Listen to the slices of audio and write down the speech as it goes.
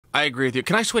I agree with you.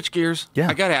 Can I switch gears? Yeah.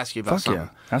 I got to ask you about something. Yeah.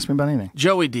 Ask me about anything.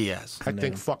 Joey Diaz. I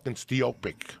think fucking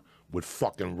Stiopic would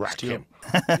fucking wreck him.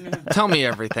 Tell me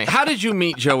everything. How did you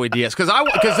meet Joey Diaz? Because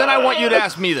then I want you to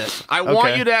ask me this. I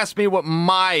want you to ask me what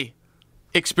my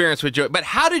experience with Joey. But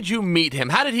how did you meet him?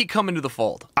 How did he come into the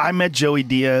fold? I met Joey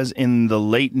Diaz in the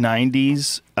late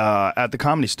 90s at the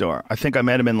Comedy Store. I think I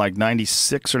met him in like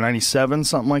 96 or 97,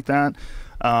 something like that.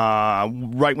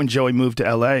 Right when Joey moved to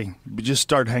L.A. We just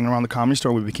started hanging around the Comedy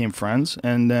Store. We became friends.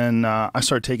 And then I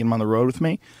started taking him on the road with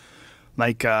me,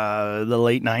 like the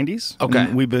late 90s. Okay.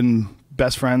 And we've been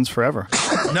best friends forever.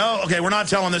 No, okay, we're not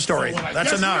telling this story.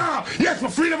 That's enough. Yes, for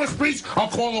freedom of speech, I'll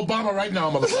call Obama right now,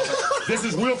 motherfucker. This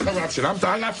is real corruption.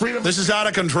 I got freedom. This is out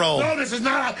of control. No, this is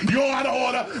not. You're out of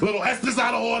order. Little Esther's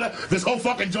out of order. This whole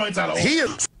fucking joint's out of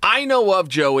order. I know of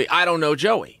Joey. I don't know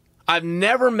Joey. I've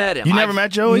never met him. You never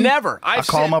met Joey? Never. I'll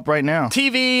call him up right now.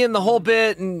 TV and the whole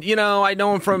bit, and you know, I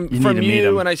know him from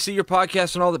you, and I see your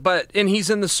podcast and all that. And he's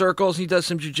in the circles. He does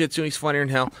some jiu-jitsu. He's funnier than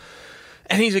hell,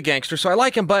 and he's a gangster, so I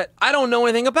like him. But I don't know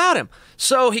anything about him.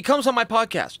 So he comes on my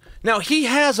podcast. Now he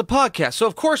has a podcast, so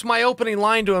of course my opening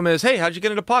line to him is, "Hey, how'd you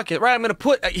get into podcast?" Right? I'm going to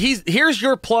put here's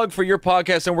your plug for your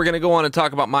podcast, and we're going to go on and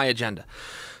talk about my agenda.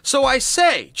 So I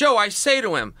say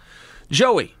to him,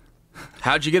 Joey,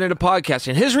 how'd you get into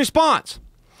podcasting? His response,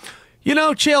 you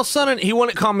know, Chael Sonnen, he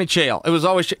wouldn't call me Chael. It was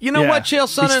always, you know what, Chael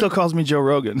Sonnen? He still calls me Joe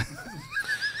Rogan.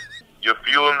 You're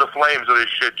fueling the flames of this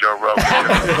shit, Joe Rogan.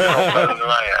 You're better than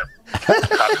I am.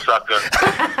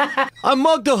 Cocksucker. I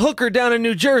mugged a hooker down in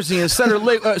New Jersey and set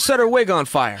her wig on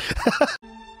fire.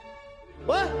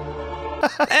 What?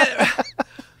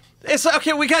 It's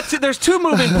okay. There's two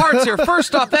moving parts here.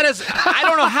 First off, I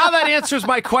don't know how that answers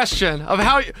my question of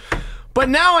how. But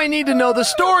now I need to know the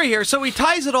story here. So he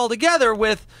ties it all together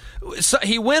with,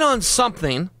 he went on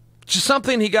something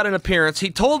he got an appearance. He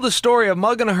told the story of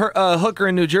mugging a hooker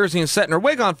in New Jersey and setting her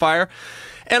wig on fire.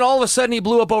 And all of a sudden he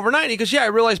blew up overnight. And he goes, yeah, I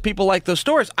realized people like those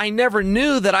stories. I never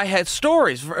knew that I had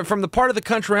stories. From the part of the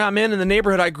country I'm in and the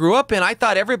neighborhood I grew up in, I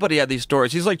thought everybody had these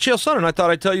stories. He's like, Chael Sonnen, I thought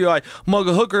I'd tell you I mug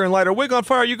a hooker and light her wig on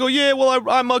fire. You go, yeah, well,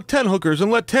 I mug 10 hookers and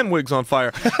let 10 wigs on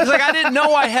fire. He's like, I didn't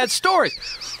know I had stories.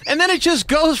 And then it just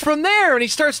goes from there. And he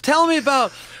starts telling me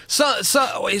about...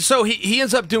 So he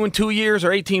ends up doing 2 years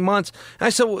or 18 months. And I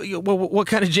said, well, what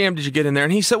kind of jam did you get in there?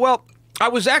 And he said, well... I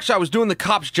was doing the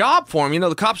cop's job for him. You know,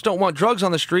 the cops don't want drugs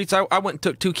on the streets. I went and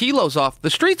took 2 kilos off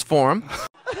the streets for him.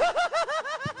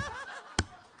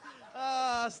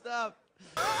 Stop.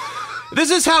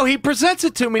 This is how he presents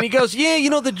it to me. And he goes, yeah,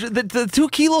 you know, the 2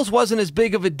 kilos wasn't as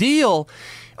big of a deal.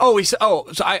 Oh, he said, so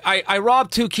I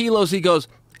robbed 2 kilos. He goes,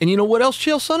 and you know what else,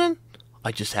 Chael Sonnen?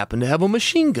 I just happen to have a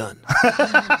machine gun. And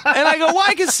I go, well,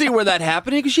 I can see where that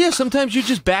happened. He goes, yeah, sometimes you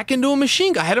just back into a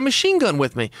machine gun. I had a machine gun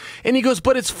with me. And he goes,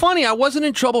 but it's funny, I wasn't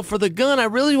in trouble for the gun. I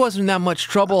really wasn't that much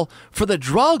trouble for the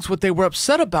drugs. What they were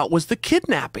upset about was the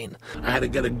kidnapping. I had to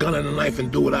get a gun and a knife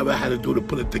and do whatever I had to do to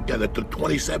put it together. It took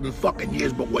 27 fucking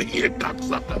years, but we're here,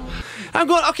 cocksucker. I'm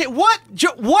going, okay,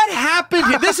 what happened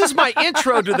here? This is my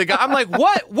intro to the guy. I'm like,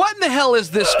 what in the hell is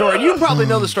this story? You probably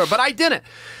know the story, but I didn't.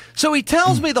 So he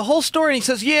tells me the whole story, and he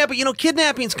says, yeah, but, you know,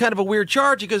 kidnapping's kind of a weird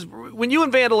charge, because when you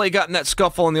and Vandalay got in that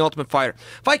scuffle in The Ultimate Fighter,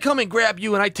 if I come and grab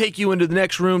you and I take you into the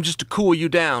next room just to cool you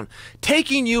down,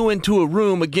 taking you into a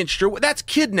room against your... That's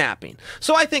kidnapping.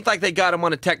 So I think, like, they got him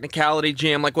on a technicality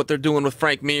jam, like what they're doing with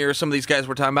Frank Mir, some of these guys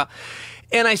we're talking about.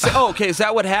 And I said, oh, okay, is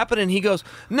that what happened? And he goes,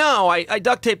 no, I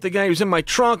duct taped the guy. He was in my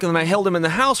trunk, and then I held him in the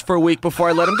house for a week before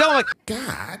I let him go. I'm like,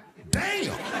 God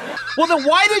damn. well, then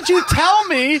why did you tell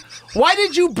me? Why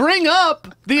did you bring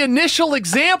up the initial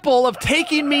example of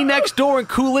taking me next door and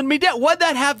cooling me down? What'd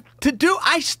that have to do?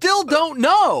 I still don't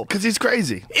know. Because he's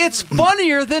crazy. It's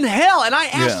funnier than hell. And I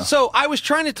asked, so I was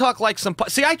trying to talk like some...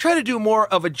 See, I try to do more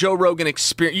of a Joe Rogan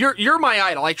experience. You're my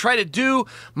idol. I try to do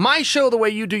my show the way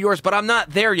you do yours, but I'm not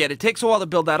there yet. It takes a while to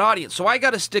build that audience. So I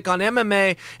got to stick on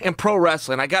MMA and pro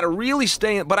wrestling. I got to really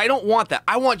stay in... But I don't want that.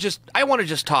 I want to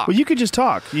just talk. Well, you could just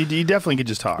talk. You definitely could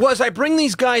just talk. Well, as I bring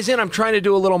these guys in, I'm trying to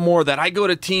do a little more of that. I go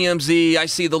to TMZ, I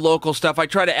see the local stuff, I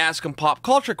try to ask them pop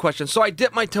culture questions. So I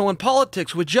dip my toe in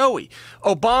politics with Joey.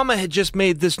 Obama had just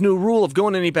made this new rule of go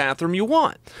in any bathroom you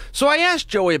want. So I asked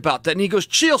Joey about that, and he goes,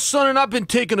 Chael Sonnen, I've been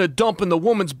taking a dump in the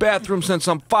woman's bathroom since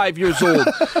I'm 5 years old.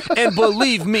 And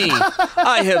believe me,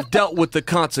 I have dealt with the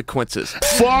consequences.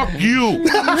 Fuck you.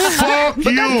 Fuck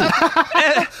you.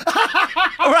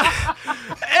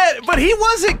 But he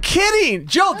wasn't kidding,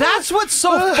 Joe. That's what's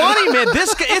so funny, man.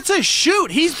 This guy, it's a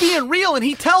shoot. He's being real, and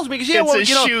he tells me because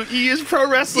It's a shoot. He is pro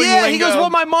wrestling. Yeah, lingo. he goes, well,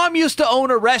 my mom used to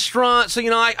own a restaurant, so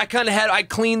I kind of I'd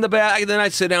clean the bath, then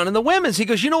I'd sit down in the women's. He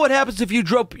goes, you know what happens if you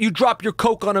drop your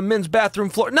Coke on a men's bathroom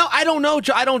floor? No, I don't know,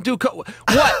 Joe. I don't do Coke.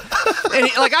 What? And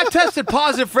I've tested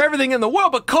positive for everything in the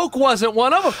world, but Coke wasn't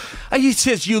one of them. And he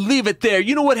says, you leave it there.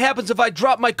 You know what happens if I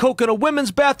drop my Coke on a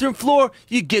women's bathroom floor?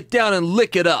 You get down and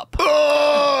lick it up.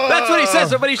 That's what he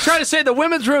says. But he's trying to say the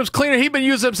women's room's cleaner. He's been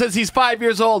using them since he's 5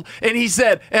 years old. And he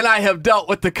said, and I have dealt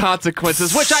with the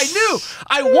consequences, which I knew.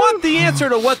 I want the answer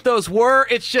to what those were.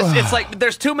 It's just, it's like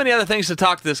there's too many other things to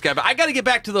talk to this guy. But I got to get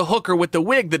back to the hooker with the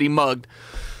wig that he mugged.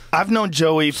 I've known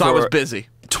Joey so I was busy.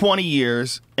 20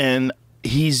 years, and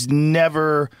he's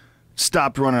never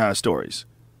stopped running out of stories.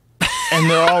 And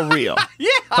they're all real. Yeah.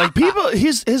 Like people,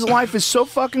 his life is so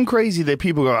fucking crazy that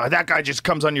people go, oh, that guy just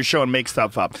comes on your show and makes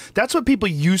stuff up. That's what people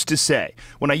used to say.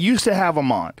 When I used to have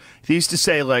him on, they used to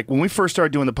say, like, when we first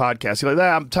started doing the podcast, they're like,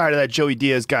 I'm tired of that Joey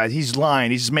Diaz guy. He's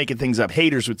lying. He's just making things up.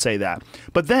 Haters would say that.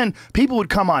 But then people would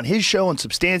come on his show and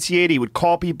substantiate. He would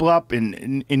call people up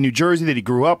in New Jersey that he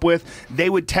grew up with. They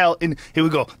would tell, and he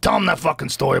would go, tell them that fucking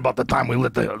story about the time we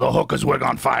lit the hooker's wig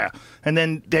on fire. And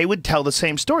then they would tell the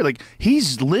same story. Like,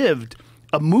 he's lived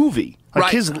a movie.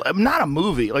 Like not a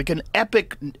movie, like an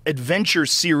epic adventure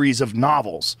series of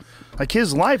novels. Like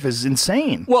his life is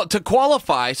insane. Well, to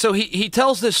qualify, so he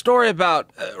tells this story about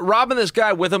robbing this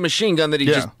guy with a machine gun that he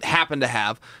just happened to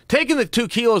have, taking the 2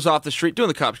 kilos off the street, doing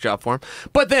the cop's job for him,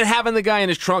 but then having the guy in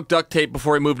his trunk duct tape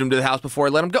before he moved him to the house before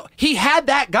he let him go. He had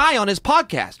that guy on his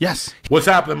podcast. Yes. What's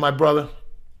happening, my brother?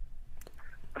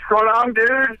 What's going on,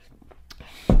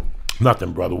 dude?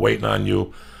 Nothing, brother. Waiting on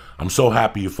you. I'm so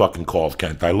happy you fucking called,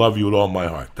 Kent. I love you with all my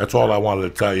heart. That's all I wanted to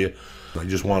tell you. I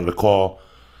just wanted to call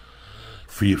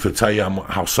for you to tell you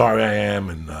how sorry I am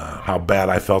and how bad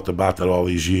I felt about that all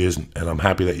these years. And I'm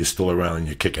happy that you're still around and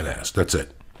you're kicking ass. That's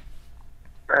it.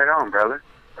 Right on, brother.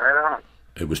 Right on.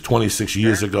 It was 26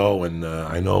 years ago, and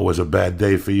I know it was a bad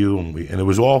day for you. And it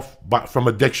was all from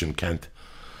addiction, Kent.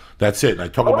 That's it. And I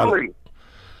talk about it.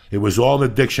 It was all an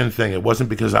addiction thing. It wasn't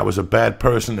because I was a bad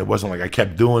person. It wasn't like I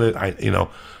kept doing it.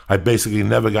 I basically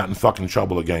never got in fucking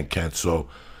trouble again, Kent. So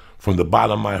from the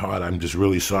bottom of my heart, I'm just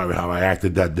really sorry how I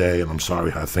acted that day, and I'm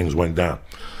sorry how things went down.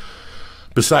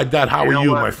 Beside that, how are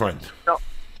you, my friend? No.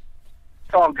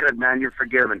 It's all good, man. You're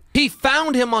forgiven. He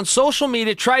found him on social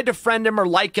media, tried to friend him or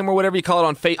like him or whatever you call it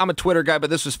on Facebook. I'm a Twitter guy, but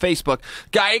this was Facebook.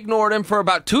 Guy ignored him for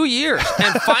about 2 years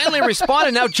and finally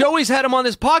responded. Now, Joey's had him on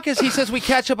his podcast. He says we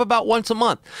catch up about once a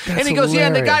month. That's and he goes, hilarious. yeah,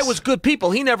 and the guy was good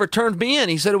people. He never turned me in.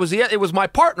 He said it was my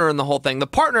partner in the whole thing. The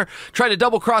partner tried to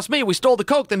double-cross me. We stole the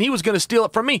Coke, then he was going to steal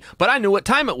it from me, but I knew what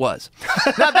time it was.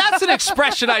 Now, that's an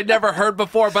expression I'd never heard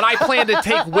before, but I plan to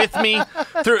take with me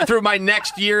through my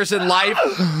next years in life.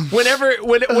 Whenever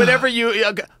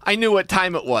I knew what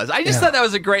time it was. I just thought that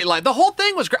was a great line. The whole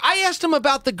thing was great. I asked him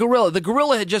about the gorilla. The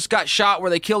gorilla had just got shot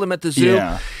where they killed him at the zoo.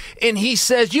 Yeah. And he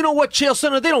says, you know what, Chael,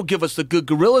 Sonnen, they don't give us the good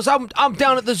gorillas. I'm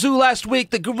down at the zoo last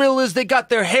week. The gorillas, they got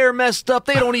their hair messed up.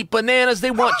 They don't eat bananas. They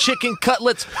want chicken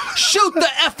cutlets. Shoot the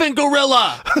effing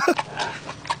gorilla.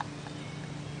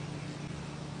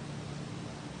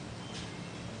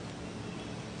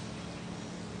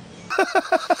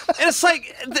 And it's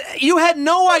like, you had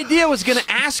no idea I was going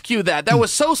to ask you that. That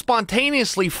was so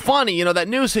spontaneously funny. You know, that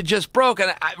news had just broke.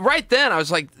 And right then, I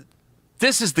was like,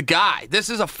 this is the guy.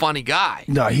 This is a funny guy.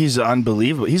 No, he's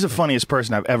unbelievable. He's the funniest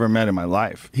person I've ever met in my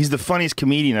life. He's the funniest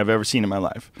comedian I've ever seen in my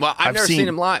life. Well, I've never seen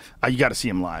him live. You got to see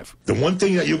him live. The one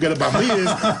thing that you get about me is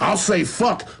I'll say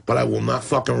fuck, but I will not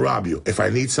fucking rob you. If I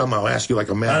need something, I'll ask you like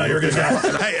a man. No, you're good.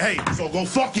 Hey, so go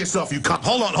fuck yourself, you cunt.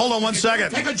 Hold on 1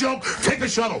 second. Take a joke, take a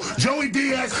shuttle. Joey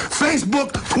Diaz,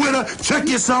 Facebook, Twitter, check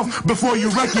yourself before you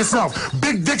wreck yourself.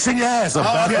 Big dicks in your ass.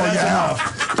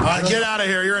 Get out of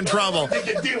here. You're in trouble.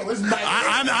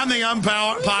 I'm the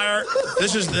umpire.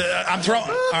 This is I'm throwing.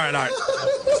 All right.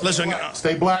 Listen.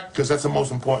 Stay black, because that's the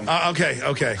most important.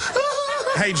 Okay.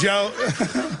 Hey, Joe.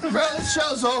 Bro, this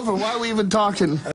show's over. Why are we even talking?